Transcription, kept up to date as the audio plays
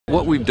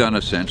What we've done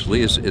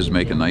essentially is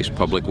make a nice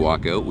public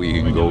walkout. We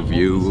can go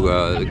view,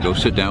 go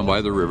sit down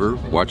by the river,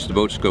 watch the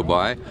boats go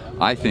by.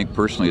 I think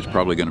personally it's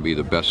probably going to be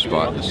the best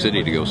spot in the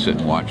city to go sit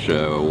and watch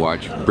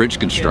bridge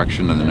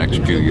construction in the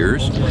next few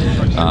years.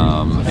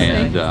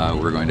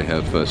 We're going to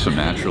have some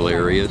natural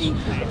areas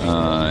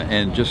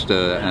and just,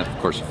 of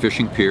course, a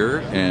fishing pier.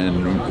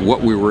 And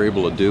what we were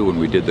able to do when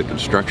we did the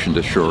construction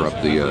to shore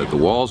up the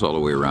walls all the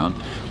way around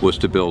was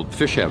to build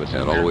fish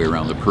habitat all the way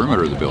around the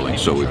perimeter of the building.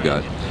 So we've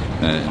got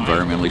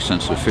environmentally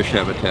sensitive fish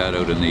habitat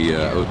out in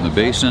the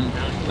basin.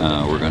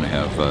 We're going to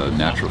have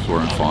natural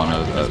flora and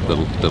fauna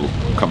that'll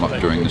come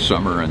up during the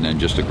summer, and then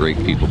just a great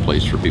people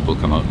place for people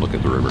to come out and look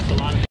at the river.